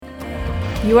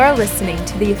You are listening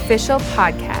to the official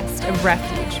podcast of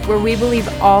Refuge, where we believe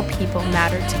all people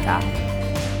matter to God.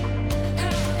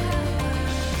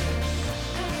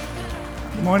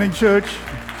 Good morning, church.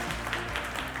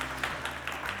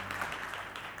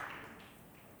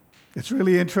 It's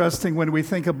really interesting when we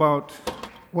think about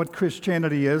what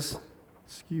Christianity is.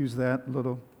 Excuse that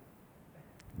little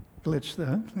glitch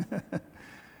there.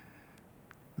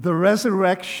 The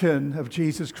resurrection of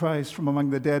Jesus Christ from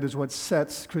among the dead is what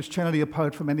sets Christianity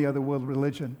apart from any other world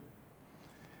religion.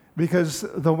 Because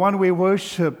the one we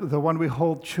worship, the one we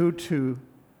hold true to,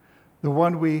 the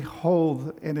one we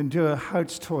hold and endure our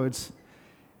hearts towards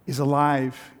is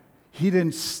alive. He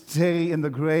didn't stay in the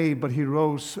grave, but he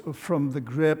rose from the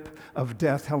grip of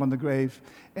death, hell, and the grave,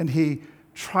 and he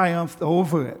triumphed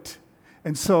over it.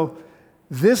 And so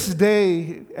this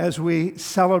day, as we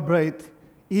celebrate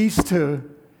Easter,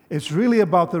 it's really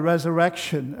about the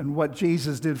resurrection and what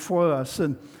Jesus did for us.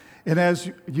 And as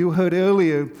you heard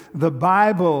earlier, the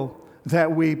Bible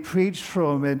that we preach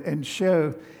from and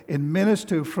share and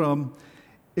minister from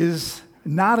is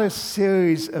not a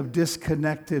series of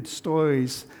disconnected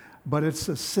stories, but it's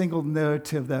a single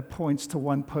narrative that points to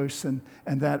one person,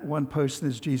 and that one person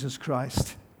is Jesus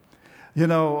Christ. You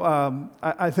know,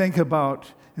 I think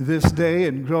about this day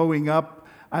and growing up.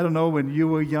 I don't know, when you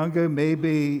were younger,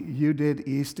 maybe you did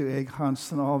Easter egg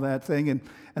hunts and all that thing. And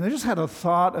I just had a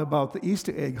thought about the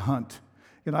Easter egg hunt.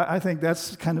 You know, I think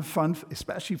that's kind of fun,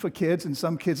 especially for kids, and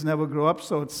some kids never grow up,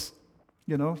 so it's,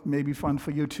 you know, maybe fun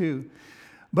for you too.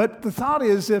 But the thought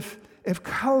is, if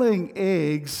coloring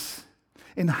eggs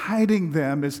and hiding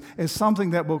them is something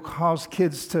that will cause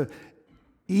kids to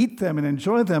eat them and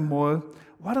enjoy them more,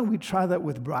 why don't we try that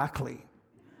with broccoli?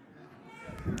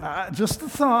 Just a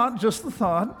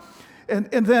thought.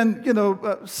 And then, you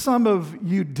know, some of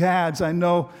you dads, I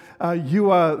know you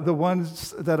are the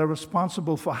ones that are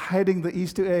responsible for hiding the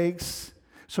Easter eggs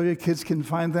so your kids can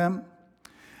find them.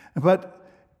 But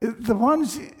the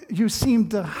ones you seem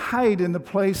to hide in the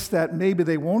place that maybe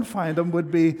they won't find them would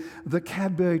be the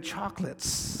Cadbury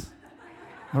chocolates.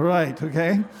 All right,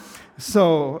 okay?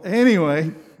 So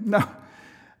anyway, now,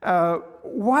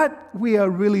 what we are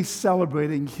really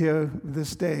celebrating here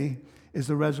this day is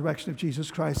the resurrection of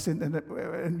Jesus Christ,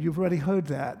 and you've already heard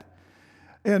that.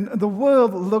 And the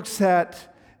world looks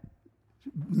at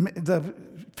the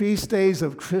feast days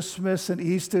of Christmas and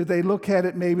Easter. They look at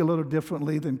it maybe a little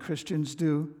differently than Christians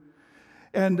do.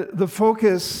 And the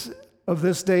focus of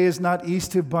this day is not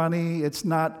Easter Bunny. It's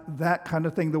not that kind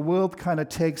of thing. The world kind of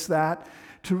takes that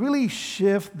to really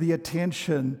shift the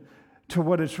attention to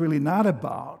what it's really not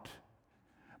about.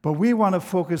 But we want to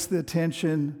focus the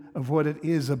attention of what it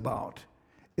is about.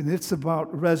 And it's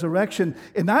about resurrection.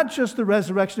 And not just the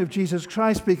resurrection of Jesus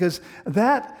Christ, because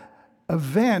that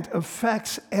event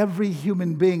affects every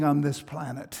human being on this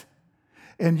planet.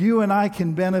 And you and I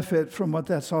can benefit from what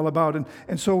that's all about.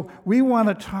 And so we want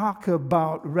to talk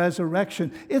about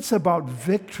resurrection. It's about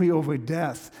victory over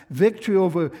death, victory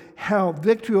over hell,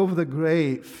 victory over the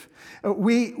grave.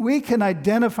 We can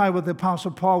identify with the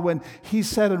Apostle Paul when he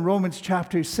said in Romans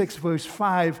chapter 6, verse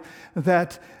 5,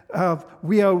 that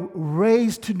we are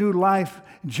raised to new life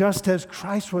just as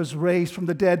Christ was raised from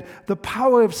the dead. The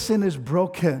power of sin is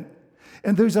broken.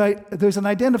 And there's an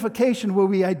identification where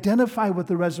we identify with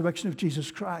the resurrection of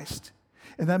Jesus Christ.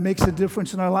 And that makes a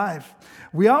difference in our life.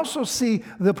 We also see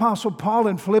the Apostle Paul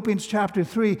in Philippians chapter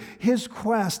 3. His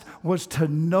quest was to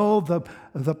know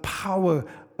the power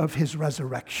of his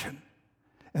resurrection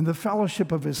and the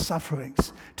fellowship of his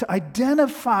sufferings, to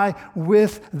identify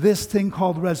with this thing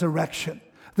called resurrection.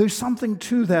 There's something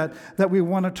to that we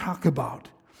want to talk about.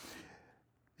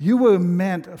 You were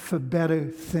meant for better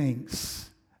things.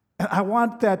 And I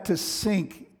want that to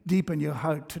sink deep in your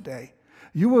heart today.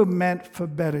 You were meant for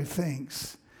better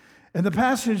things. And the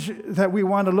passage that we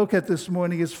want to look at this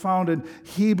morning is found in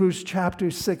Hebrews chapter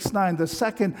 6-9. The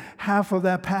second half of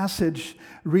that passage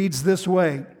reads this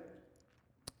way: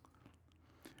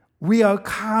 we are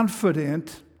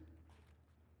confident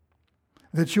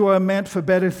that you are meant for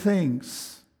better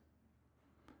things,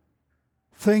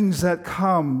 things that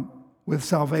come with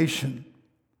salvation.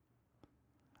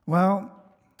 Well,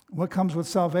 what comes with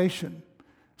salvation?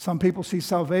 Some people see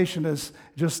salvation as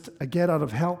just a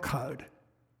get-out-of-hell card,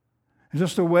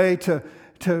 just a way to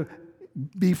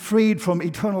be freed from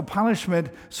eternal punishment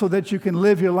so that you can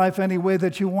live your life any way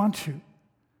that you want to.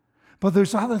 But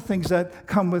there's other things that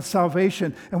come with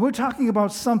salvation. And we're talking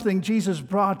about something Jesus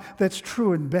brought that's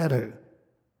true and better.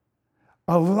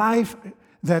 A life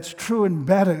that's true and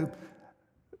better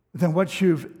than what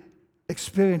you've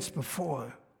experienced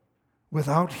before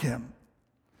without him.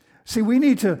 See, we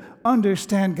need to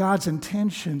understand God's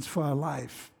intentions for our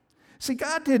life. See,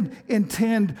 God didn't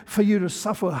intend for you to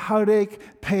suffer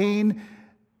heartache, pain,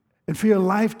 and for your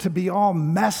life to be all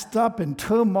messed up in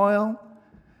turmoil,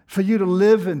 for you to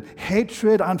live in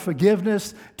hatred,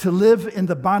 unforgiveness, to live in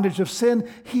the bondage of sin.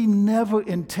 He never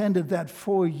intended that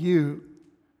for you.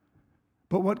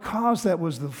 But what caused that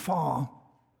was the fall.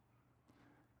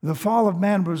 The fall of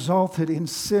man resulted in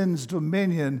sin's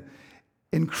dominion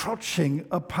encroaching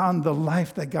upon the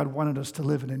life that God wanted us to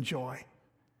live and enjoy.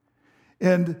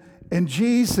 And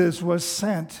Jesus was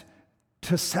sent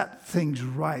to set things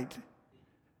right,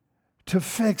 to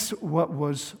fix what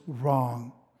was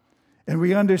wrong. And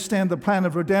we understand the plan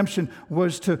of redemption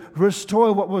was to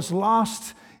restore what was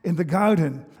lost in the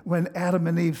garden when Adam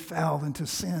and Eve fell into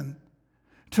sin,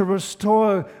 to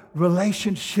restore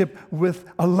relationship with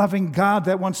a loving God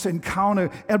that wants to encounter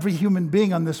every human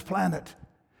being on this planet,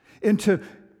 and to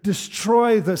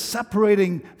destroy the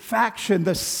separating faction,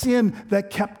 the sin that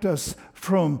kept us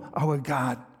from our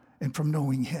God and from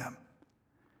knowing Him.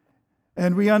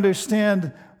 And we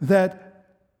understand that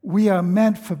we are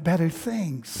meant for better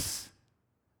things.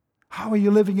 How are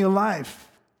you living your life?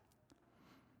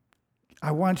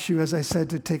 I want you, as I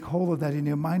said, to take hold of that in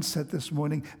your mindset this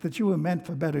morning, that you were meant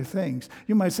for better things.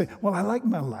 You might say, well, I like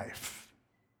my life,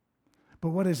 but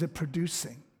what is it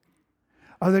producing?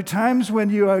 Are there times when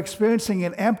you are experiencing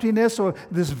an emptiness or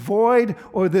this void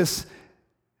or this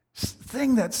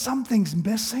thing that something's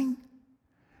missing?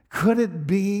 Could it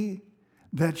be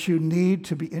that you need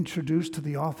to be introduced to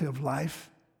the author of life?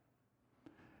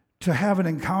 To have an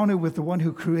encounter with the one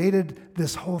who created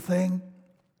this whole thing?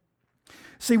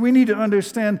 See, we need to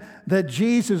understand that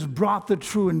Jesus brought the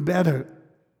true and better.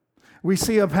 We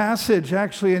see a passage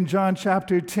actually in John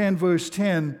chapter 10, verse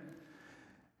 10.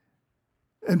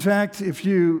 In fact, if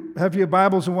you have your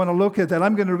Bibles and want to look at that,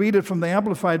 I'm going to read it from the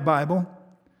Amplified Bible.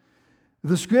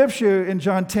 The scripture in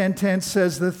John 10:10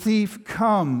 says, "The thief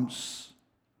comes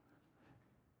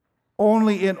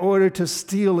only in order to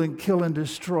steal and kill and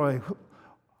destroy."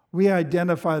 We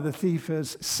identify the thief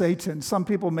as Satan. Some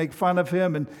people make fun of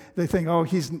him and they think, oh,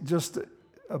 he's just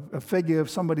a figure of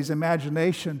somebody's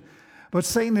imagination. But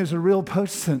Satan is a real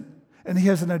person and he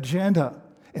has an agenda.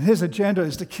 And his agenda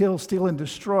is to kill, steal, and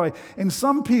destroy. And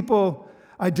some people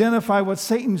identify what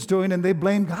Satan's doing and they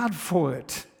blame God for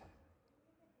it.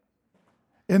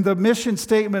 And the mission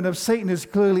statement of Satan is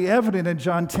clearly evident in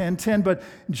John 10:10, but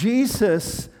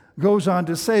Jesus goes on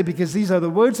to say, because these are the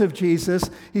words of Jesus,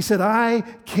 he said, "I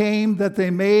came that they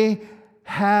may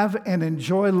have and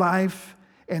enjoy life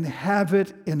and have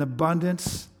it in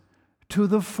abundance to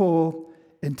the full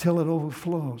until it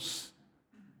overflows."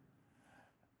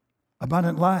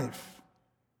 Abundant life.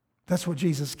 That's what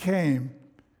Jesus came,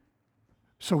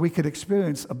 so we could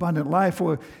experience abundant life.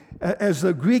 Or as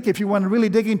the Greek, if you want to really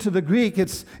dig into the Greek,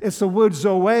 it's the word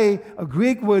zoe, a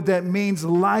Greek word that means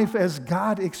life as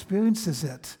God experiences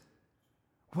it.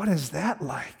 What is that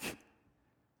like?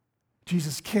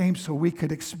 Jesus came so we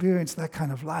could experience that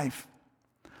kind of life.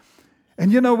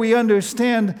 And we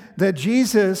understand that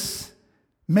Jesus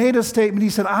made a statement. He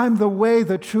said, "I'm the way,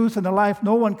 the truth, and the life.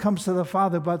 No one comes to the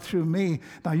Father but through me."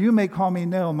 Now, you may call me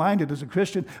narrow-minded as a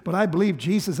Christian, but I believe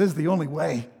Jesus is the only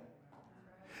way.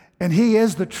 And He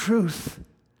is the truth.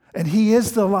 And He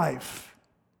is the life.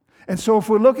 And so if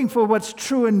we're looking for what's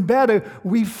true and better,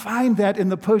 we find that in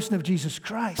the person of Jesus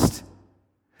Christ.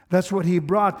 That's what He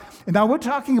brought. And now we're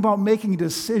talking about making a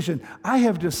decision. I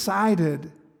have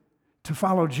decided to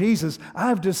follow Jesus. I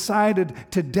have decided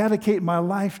to dedicate my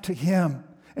life to Him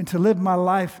and to live my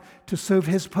life to serve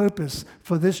His purpose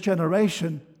for this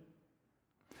generation.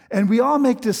 And we all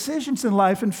make decisions in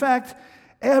life. In fact,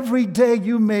 every day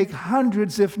you make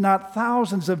hundreds, if not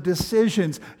thousands, of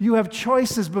decisions. You have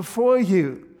choices before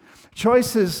you.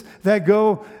 Choices that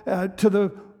go to the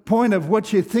point of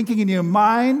what you're thinking in your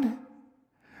mind,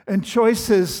 and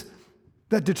choices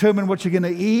that determine what you're going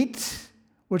to eat,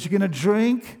 what you're going to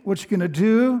drink, what you're going to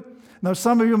do. Now,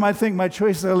 some of you might think my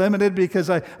choices are limited because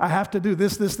I have to do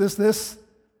this.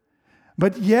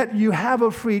 But yet you have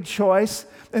a free choice.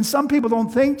 And some people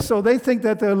don't think so. They think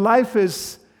that their life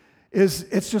is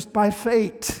it's just by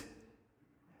fate.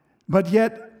 But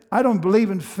yet, I don't believe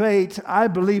in fate. I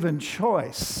believe in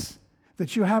choice,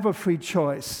 that you have a free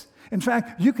choice. In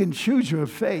fact, you can choose your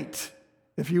fate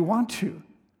if you want to.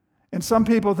 And some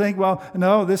people think, well,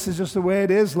 no, this is just the way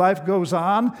it is. Life goes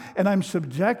on, and I'm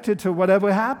subjected to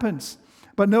whatever happens.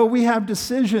 But no, we have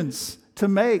decisions to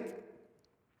make.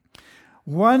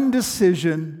 One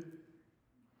decision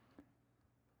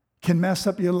can mess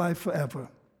up your life forever.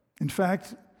 In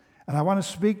fact, and I want to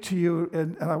speak to you,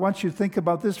 and I want you to think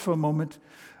about this for a moment.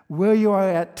 where you are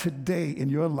at today in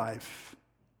your life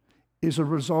is a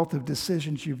result of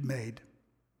decisions you've made.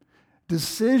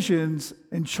 Decisions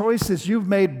and choices you've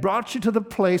made brought you to the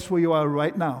place where you are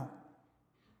right now.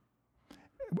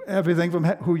 Everything from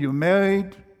who you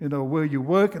married, where you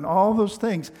work, and all those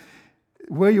things.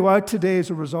 Where you are today is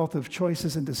a result of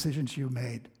choices and decisions you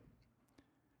made.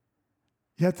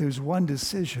 Yet there's one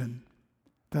decision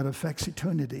that affects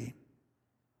eternity.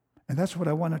 And that's what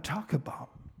I want to talk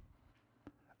about.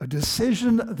 A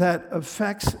decision that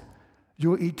affects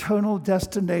your eternal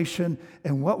destination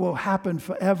and what will happen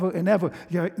forever and ever.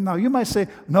 Now, you might say,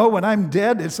 no, when I'm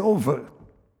dead, it's over.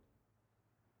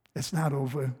 It's not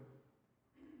over.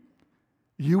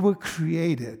 You were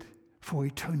created for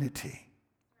eternity.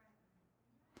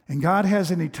 And God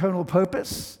has an eternal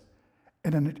purpose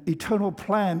and an eternal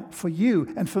plan for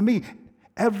you and for me,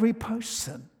 every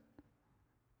person.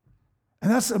 And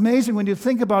that's amazing when you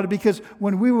think about it, because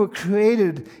when we were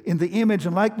created in the image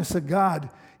and likeness of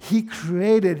God, He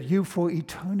created you for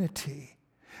eternity,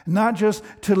 not just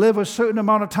to live a certain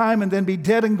amount of time and then be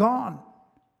dead and gone.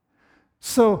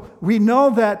 So we know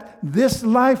that this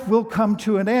life will come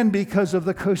to an end because of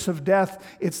the curse of death.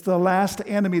 It's the last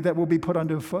enemy that will be put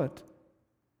underfoot.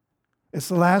 It's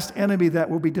the last enemy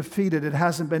that will be defeated. It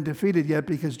hasn't been defeated yet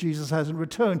because Jesus hasn't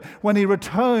returned. When He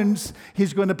returns,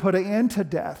 He's going to put an end to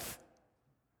death.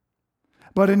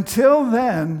 But until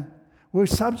then, we're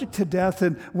subject to death,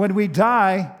 and when we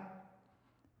die,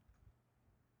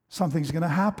 something's going to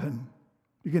happen.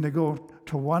 You're going to go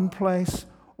to one place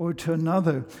or to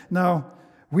another. Now,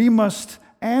 we must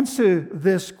answer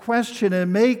this question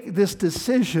and make this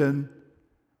decision.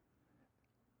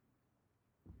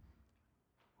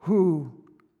 Who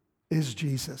is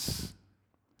Jesus?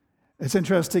 It's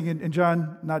interesting in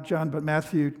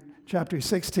Matthew chapter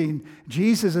 16,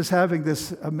 Jesus is having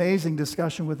this amazing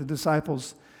discussion with the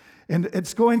disciples. And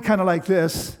it's going kind of like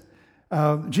this.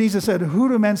 Jesus said, "Who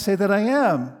do men say that I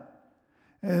am?"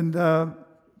 And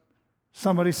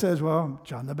somebody says, "Well,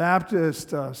 John the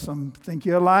Baptist. Some think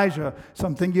you're Elijah.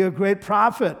 Some think you're a great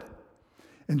prophet."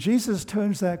 And Jesus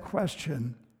turns that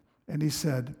question and He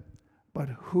said, "But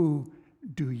who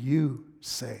do you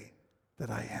say that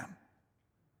I am?"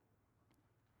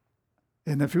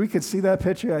 And if we could see that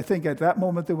picture, I think at that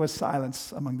moment there was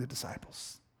silence among the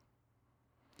disciples.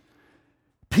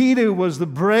 Peter was the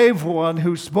brave one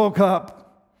who spoke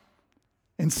up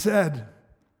and said,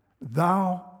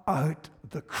 "Thou art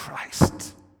the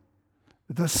Christ,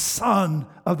 the Son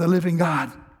of the living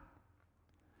God."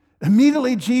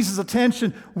 Immediately Jesus'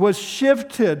 attention was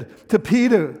shifted to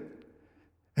Peter.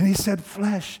 And he said,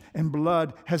 "Flesh and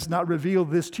blood has not revealed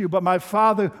this to you, but my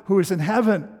Father who is in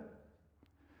heaven."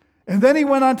 And then he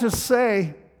went on to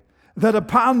say that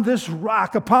upon this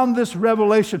rock, upon this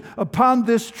revelation, upon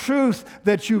this truth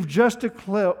that you've just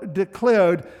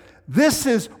declared, this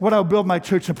is what I'll build my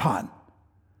church upon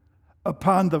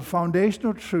the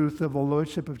foundational truth of the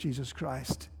Lordship of Jesus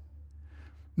Christ.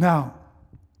 Now,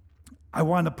 I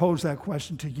want to pose that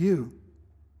question to you.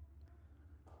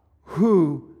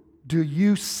 Who do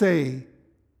you say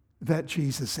that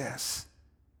Jesus is?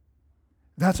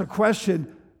 That's a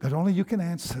question that only you can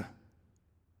answer.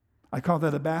 I call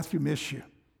that a bathroom issue.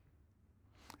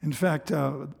 In fact,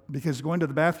 because going to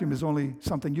the bathroom is only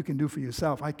something you can do for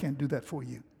yourself. I can't do that for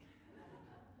you.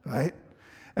 Right?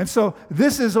 And so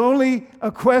this is only a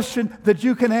question that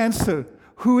you can answer.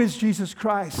 Who is Jesus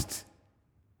Christ?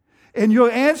 And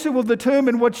your answer will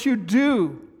determine what you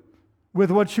do with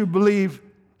what you believe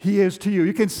He is to you.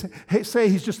 You can say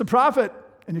He's just a prophet,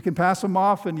 and you can pass Him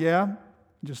off, and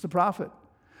just a prophet.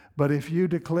 But if you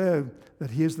declare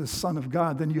that He is the Son of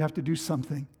God, then you have to do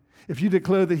something. If you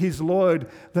declare that He's Lord,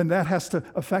 then that has to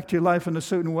affect your life in a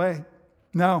certain way.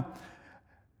 Now,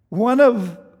 one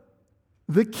of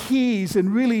the keys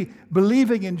in really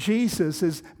believing in Jesus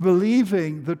is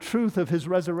believing the truth of His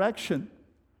resurrection.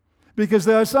 Because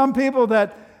there are some people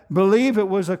that believe it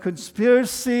was a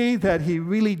conspiracy, that He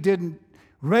really didn't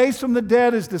raise from the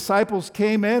dead. His disciples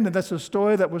came in, and that's a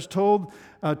story that was told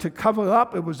to cover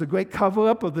up. It was a great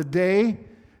cover-up of the day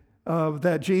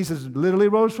that Jesus literally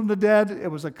rose from the dead.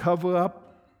 It was a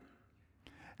cover-up.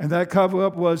 And that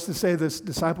cover-up was to say this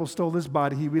disciples stole His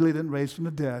body. He really didn't raise from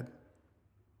the dead.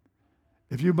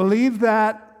 If you believe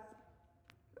that,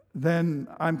 then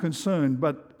I'm concerned.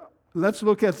 But let's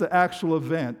look at the actual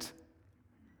event.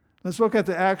 Let's look at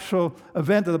the actual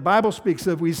event that the Bible speaks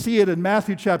of. We see it in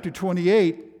Matthew chapter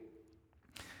 28.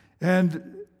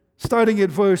 And starting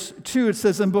at verse 2, it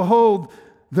says, "And behold,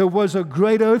 there was a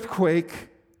great earthquake."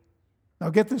 Now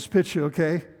get this picture,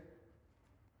 okay?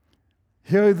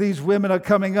 Here these women are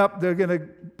coming up. They're going to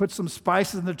put some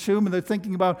spices in the tomb, and they're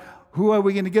thinking about who are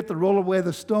we going to get to roll away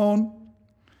the stone?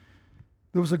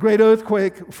 There was a great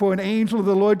earthquake, for an angel of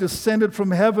the Lord descended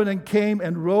from heaven and came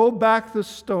and rolled back the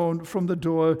stone from the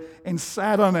door and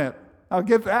sat on it. I'll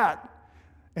get that.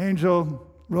 Angel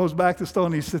rolls back the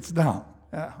stone, he sits down.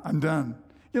 Yeah, I'm done.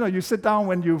 You sit down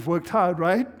when you've worked hard,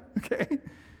 right? Okay.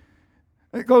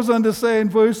 It goes on to say in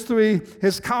verse 3,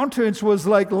 his countenance was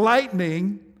like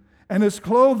lightning, and his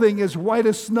clothing as white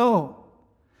as snow.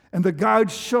 And the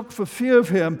guards shook for fear of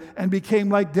him and became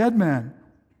like dead men.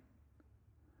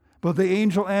 But the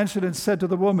angel answered and said to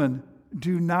the woman,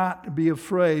 do not be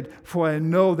afraid, for I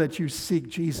know that you seek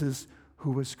Jesus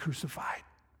who was crucified.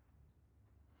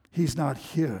 He's not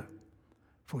here,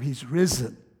 for he's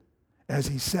risen, as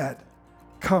he said.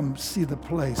 Come see the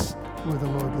place where the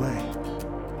Lord lay.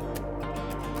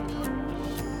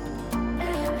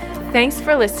 Thanks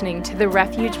for listening to the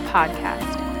Refuge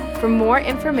Podcast. For more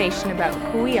information about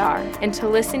who we are and to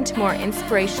listen to more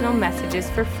inspirational messages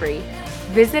for free,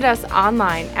 visit us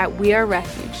online at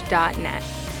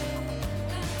wearerefuge.net.